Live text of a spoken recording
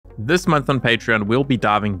This month on Patreon, we'll be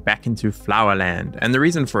diving back into flower land, and the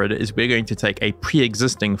reason for it is we're going to take a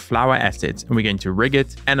pre-existing flower asset and we're going to rig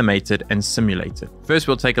it, animate it, and simulate it. First,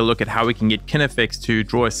 we'll take a look at how we can get KineFX to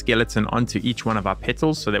draw a skeleton onto each one of our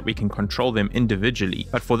petals so that we can control them individually.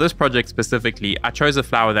 But for this project specifically, I chose a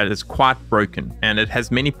flower that is quite broken, and it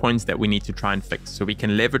has many points that we need to try and fix, so we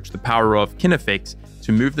can leverage the power of KineFX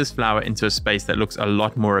to move this flower into a space that looks a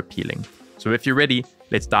lot more appealing. So if you're ready,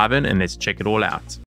 let's dive in and let's check it all out.